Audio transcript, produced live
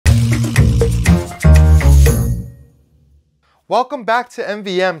Welcome back to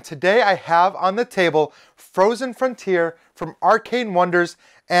MVM. Today I have on the table Frozen Frontier from Arcane Wonders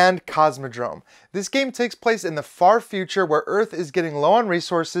and Cosmodrome. This game takes place in the far future where Earth is getting low on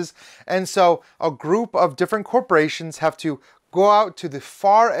resources, and so a group of different corporations have to go out to the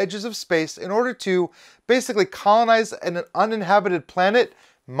far edges of space in order to basically colonize an uninhabited planet,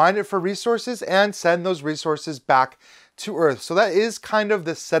 mine it for resources, and send those resources back to Earth. So that is kind of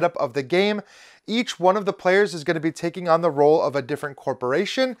the setup of the game. Each one of the players is going to be taking on the role of a different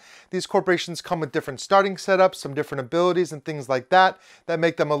corporation. These corporations come with different starting setups, some different abilities and things like that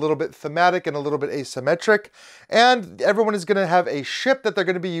make them a little bit thematic and a little bit asymmetric. And everyone is going to have a ship that they're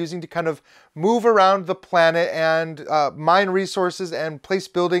going to be using to kind of move around the planet and mine resources and place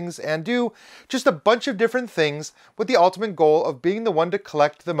buildings and do just a bunch of different things with the ultimate goal of being the one to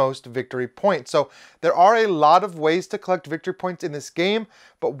collect the most victory points. So there are a lot of ways to collect victory points in this game,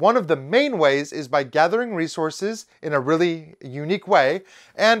 but one of the main ways is by gathering resources in a really unique way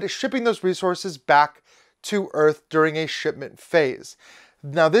and shipping those resources back to Earth during a shipment phase.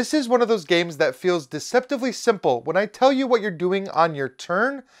 Now, this is one of those games that feels deceptively simple. When I tell you what you're doing on your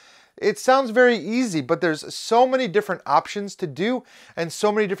turn, it sounds very easy, but there's so many different options to do and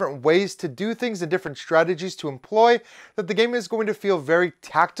so many different ways to do things and different strategies to employ that the game is going to feel very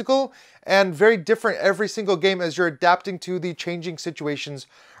tactical and very different every single game as you're adapting to the changing situations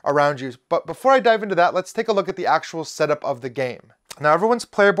around you. But before I dive into that, let's take a look at the actual setup of the game. Now, everyone's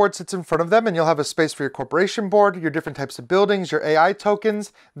player board sits in front of them, and you'll have a space for your corporation board, your different types of buildings, your AI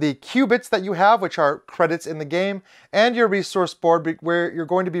tokens, the qubits that you have, which are credits in the game, and your resource board where you're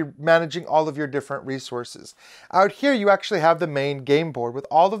going to be managing all of your different resources. Out here, you actually have the main game board with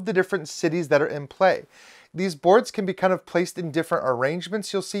all of the different cities that are in play. These boards can be kind of placed in different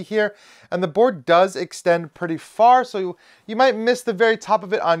arrangements, you'll see here, and the board does extend pretty far, so you might miss the very top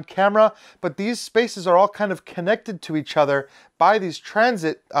of it on camera, but these spaces are all kind of connected to each other by these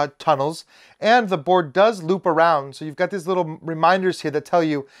transit tunnels, and the board does loop around, so you've got these little reminders here that tell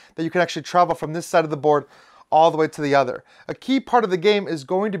you that you can actually travel from this side of the board all the way to the other. A key part of the game is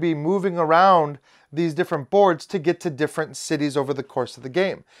going to be moving around these different boards to get to different cities over the course of the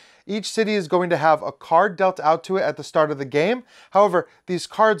game. Each city is going to have a card dealt out to it at the start of the game. However, these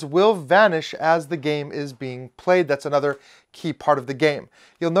cards will vanish as the game is being played. That's another key part of the game.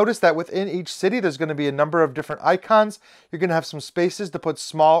 You'll notice that within each city, there's going to be a number of different icons. You're going to have some spaces to put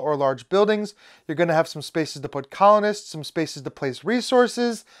small or large buildings. You're going to have some spaces to put colonists, some spaces to place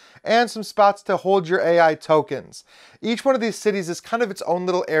resources, and some spots to hold your AI tokens. Each one of these cities is kind of its own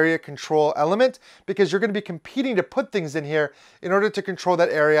little area control element because you're going to be competing to put things in here in order to control that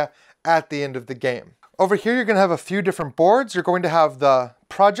area at the end of the game. Over here, you're going to have a few different boards. You're going to have the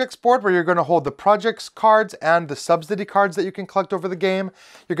projects board where you're going to hold the projects cards and the subsidy cards that you can collect over the game.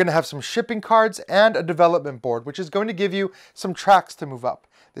 You're going to have some shipping cards and a development board, which is going to give you some tracks to move up.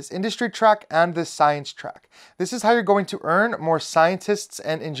 This industry track and this science track. This is how you're going to earn more scientists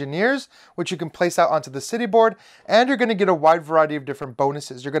and engineers, which you can place out onto the city board, and you're going to get a wide variety of different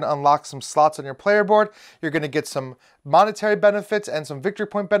bonuses. You're going to unlock some slots on your player board, you're going to get some monetary benefits and some victory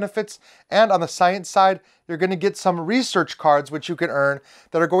point benefits, and on the science side, you're going to get some research cards which you can earn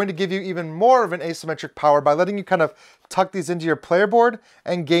that are going to give you even more of an asymmetric power by letting you kind of tuck these into your player board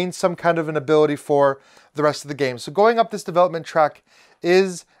and gain some kind of an ability for the rest of the game. So going up this development track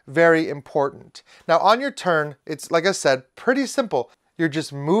is very important. Now on your turn, it's, like I said, pretty simple. You're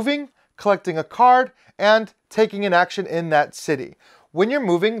just moving, collecting a card, and taking an action in that city. When you're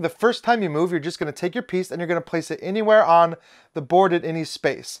moving, the first time you move, you're just going to take your piece and you're going to place it anywhere on the board in any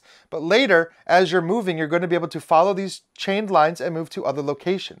space. But later, as you're moving, you're going to be able to follow these chained lines and move to other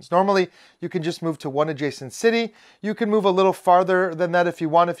locations. Normally, you can just move to one adjacent city. You can move a little farther than that if you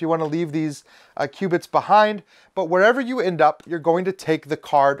want to leave these qubits behind. But wherever you end up, you're going to take the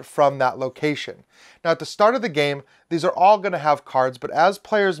card from that location. Now, at the start of the game, these are all going to have cards, but as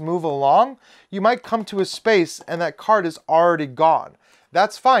players move along, you might come to a space and that card is already gone.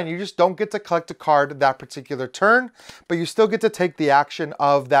 That's fine, you just don't get to collect a card that particular turn, but you still get to take the action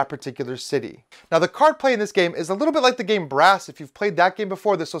of that particular city. Now, the card play in this game is a little bit like the game Brass. If you've played that game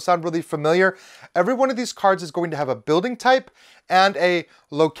before, this will sound really familiar. Every one of these cards is going to have a building type and a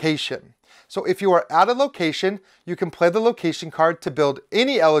location. So if you are at a location, you can play the location card to build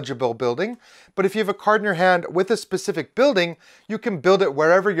any eligible building, but if you have a card in your hand with a specific building, you can build it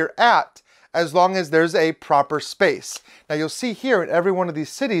wherever you're at, as long as there's a proper space. Now you'll see here in every one of these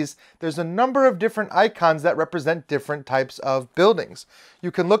cities, there's a number of different icons that represent different types of buildings.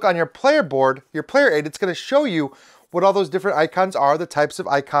 You can look on your player board, your player aid, it's going to show you what all those different icons are, the types of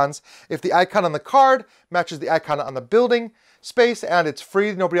icons. If the icon on the card matches the icon on the building space and it's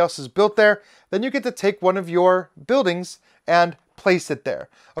free, nobody else has built there, then you get to take one of your buildings and place it there.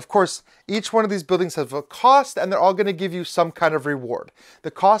 Of course, each one of these buildings has a cost, and they're all going to give you some kind of reward.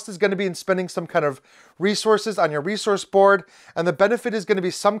 The cost is going to be in spending some kind of resources on your resource board, and the benefit is going to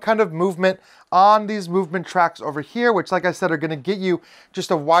be some kind of movement on these movement tracks over here, which, like I said, are going to get you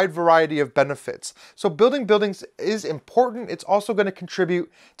just a wide variety of benefits. So building buildings is important. It's also going to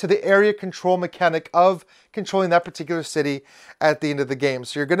contribute to the area control mechanic of controlling that particular city at the end of the game.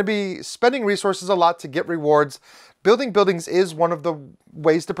 So you're going to be spending resources a lot to get rewards. Building buildings is one of the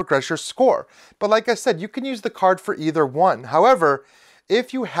ways to progress your score. But like I said, you can use the card for either one. However,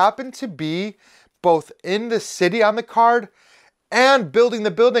 if you happen to be both in the city on the card and building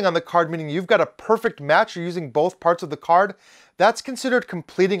the building on the card, meaning you've got a perfect match, you're using both parts of the card, that's considered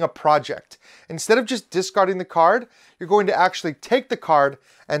completing a project. Instead of just discarding the card, you're going to actually take the card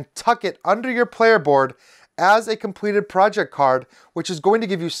and tuck it under your player board as a completed project card, which is going to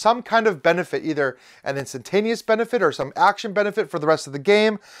give you some kind of benefit, either an instantaneous benefit or some action benefit for the rest of the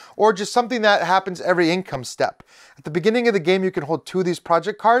game, or just something that happens every income step. At the beginning of the game, you can hold 2 of these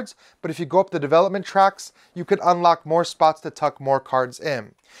project cards, but if you go up the development tracks, you can unlock more spots to tuck more cards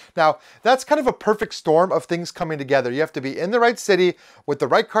in. Now, that's kind of a perfect storm of things coming together. You have to be in the right city, with the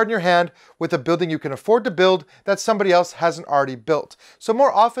right card in your hand, with a building you can afford to build that somebody else hasn't already built. So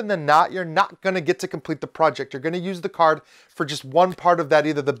more often than not, you're not going to get to complete the project. You're going to use the card for just one part of that,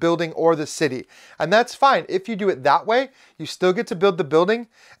 either the building or the city. And that's fine. If you do it that way, you still get to build the building,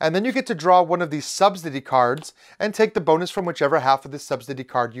 and then you get to draw one of these subsidy cards and take the bonus from whichever half of the subsidy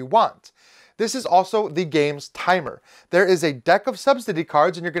card you want. This is also the game's timer. There is a deck of subsidy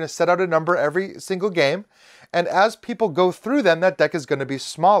cards, and you're going to set out a number every single game. And as people go through them, that deck is going to be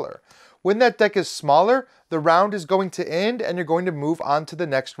smaller. When that deck is smaller, the round is going to end, and you're going to move on to the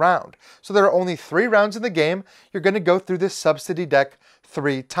next round. So there are only 3 rounds in the game. You're going to go through this subsidy deck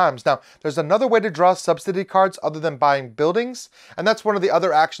 3 times. Now, there's another way to draw subsidy cards other than buying buildings, and that's one of the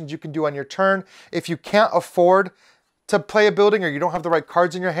other actions you can do on your turn. If you can't afford to play a building, or you don't have the right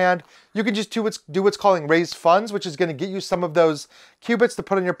cards in your hand, you can just do what's calling raise funds, which is going to get you some of those qubits to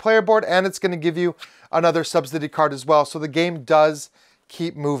put on your player board, and it's going to give you another subsidy card as well. So the game does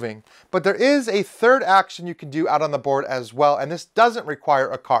keep moving. But there is a third action you can do out on the board as well, and this doesn't require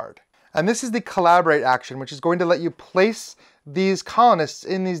a card. And this is the collaborate action, which is going to let you place these colonists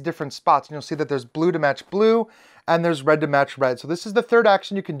in these different spots. And you'll see that there's blue to match blue, and there's red to match red. So this is the third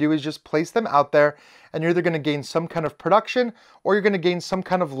action you can do, is just place them out there, and you're either going to gain some kind of production, or you're going to gain some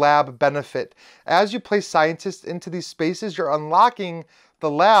kind of lab benefit. As you place scientists into these spaces, you're unlocking the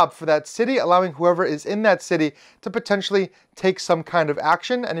lab for that city, allowing whoever is in that city to potentially take some kind of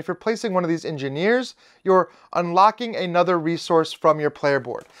action. And if you're placing one of these engineers, you're unlocking another resource from your player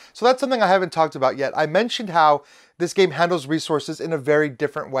board. So that's something I haven't talked about yet. I mentioned how this game handles resources in a very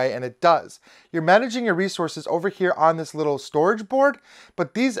different way, and it does. You're managing your resources over here on this little storage board,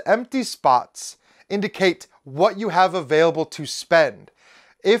 but these empty spots indicate what you have available to spend.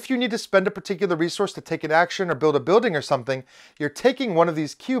 If you need to spend a particular resource to take an action or build a building or something, you're taking one of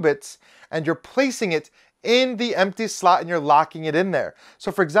these qubits and you're placing it in the empty slot, and you're locking it in there.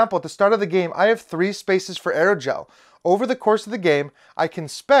 So for example, at the start of the game, I have 3 spaces for aerogel. Over the course of the game, I can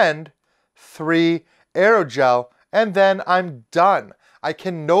spend 3 aerogel, and then I'm done. I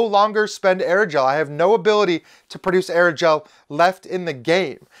can no longer spend aerogel. I have no ability to produce aerogel left in the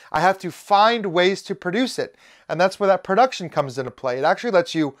game. I have to find ways to produce it. And that's where that production comes into play. It actually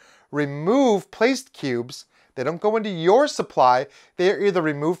lets you remove placed cubes. They don't go into your supply. They are either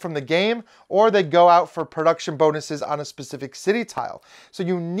removed from the game, or they go out for production bonuses on a specific city tile. So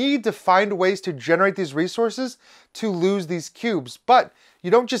you need to find ways to generate these resources to lose these cubes. But you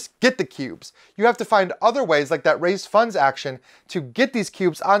don't just get the cubes. You have to find other ways, like that raise funds action, to get these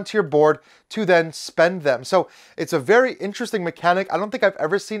cubes onto your board to then spend them. So it's a very interesting mechanic. I don't think I've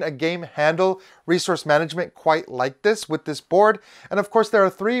ever seen a game handle resource management quite like this with this board. And of course, there are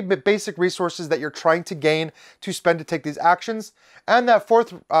 3 basic resources that you're trying to gain to spend to take these actions. And that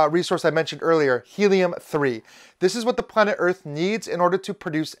 4th resource I mentioned earlier, helium-3. This is what the planet Earth needs in order to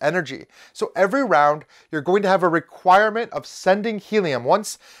produce energy. So every round, you're going to have a requirement of sending helium.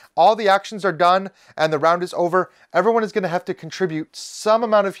 Once all the actions are done and the round is over, everyone is going to have to contribute some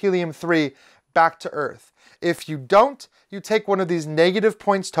amount of helium-3 back to Earth. If you don't, you take one of these negative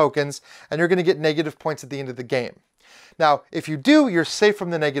points tokens, and you're going to get negative points at the end of the game. Now, if you do, you're safe from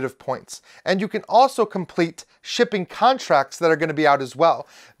the negative points. And you can also complete shipping contracts that are going to be out as well.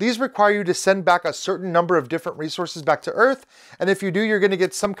 These require you to send back a certain number of different resources back to Earth. And if you do, you're going to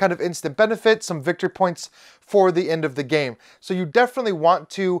get some kind of instant benefit, some victory points for the end of the game. So you definitely want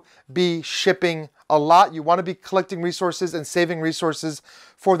to be shipping a lot. You want to be collecting resources and saving resources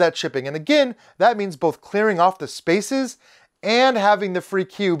for that shipping. And again, that means both clearing off the spaces and having the free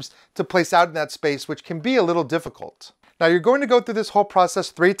cubes to place out in that space, which can be a little difficult. Now you're going to go through this whole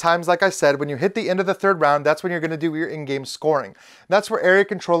process 3 times, like I said. When you hit the end of the 3rd round, that's when you're going to do your in-game scoring. That's where area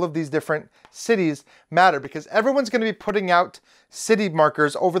control of these different cities matter, because everyone's going to be putting out city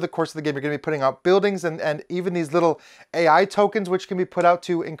markers over the course of the game. You're going to be putting out buildings and even these little AI tokens, which can be put out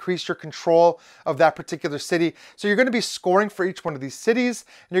to increase your control of that particular city. So you're going to be scoring for each one of these cities,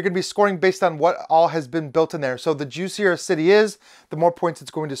 and you're going to be scoring based on what all has been built in there. So the juicier a city is, the more points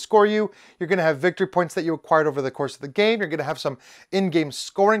it's going to score you. You're going to have victory points that you acquired over the course of the game. You're going to have some in-game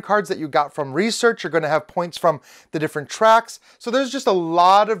scoring cards that you got from research. You're going to have points from the different tracks. So there's just a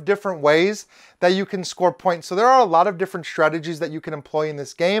lot of different ways that you can score points. So there are a lot of different strategies that you can employ in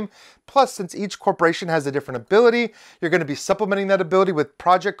this game. Plus, since each corporation has a different ability, you're going to be supplementing that ability with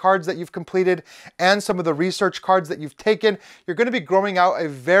project cards that you've completed and some of the research cards that you've taken. You're going to be growing out a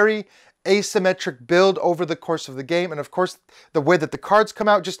very asymmetric build over the course of the game. And of course, the way that the cards come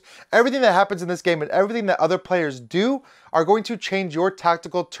out, just everything that happens in this game and everything that other players do are going to change your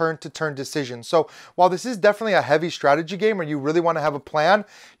tactical turn-to-turn decisions. So while this is definitely a heavy strategy game where you really want to have a plan,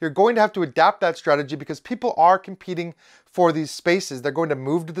 you're going to have to adapt that strategy because people are competing for these spaces. They're going to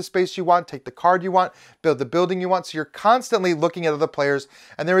move to the space you want, take the card you want, build the building you want. So you're constantly looking at other players,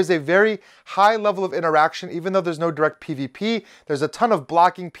 and there is a very high level of interaction. Even though there's no direct PvP, there's a ton of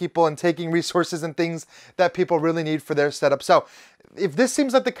blocking people and taking resources and things that people really need for their setup. So if this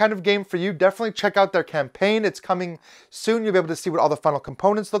seems like the kind of game for you, definitely check out their campaign. It's coming soon. You'll be able to see what all the final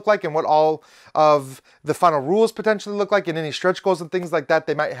components look like and what all of the final rules potentially look like and any stretch goals and things like that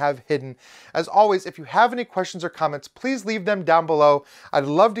they might have hidden. As always, if you have any questions or comments, please leave them down below. I'd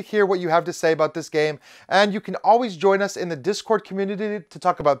love to hear what you have to say about this game. And you can always join us in the Discord community to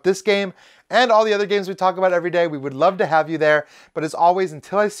talk about this game and all the other games we talk about every day. We would love to have you there. But as always,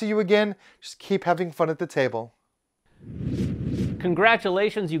 until I see you again, just keep having fun at the table.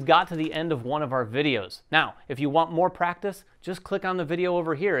 Congratulations, you got to the end of one of our videos. Now, if you want more practice, just click on the video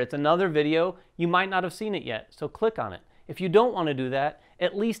over here. It's another video. You might not have seen it yet, so click on it. If you don't want to do that,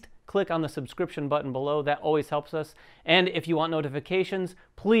 at least click on the subscription button below. That always helps us. And if you want notifications,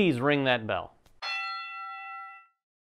 please ring that bell.